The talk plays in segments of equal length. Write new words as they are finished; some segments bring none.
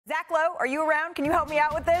Zach Lowe, are you around? Can you help me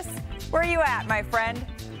out with this? Where are you at, my friend?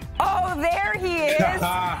 Oh, there he is.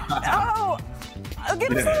 Oh,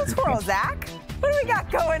 give us a little twirl, Zach. What do we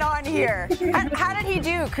got going on here? How did he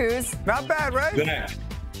do, Kuz? Not bad, right? Zach.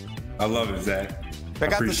 I love it, Zach. I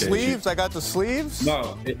got the sleeves. I got the sleeves.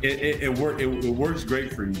 No, it works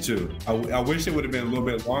great for you too. I wish it would have been a little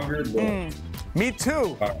bit longer, but me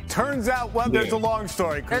too. Turns out, there's a long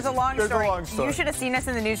story. There's a long story. You should have seen us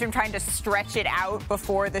in the newsroom trying to stretch it out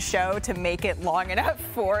before the show to make it long enough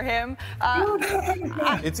for him.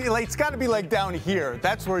 It's got to be like down here.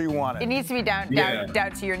 That's where you want it. It needs to be down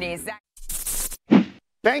to your knees.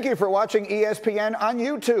 Thank you for watching ESPN on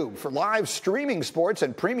YouTube. For live streaming sports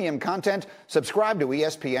and premium content, subscribe to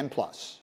ESPN+.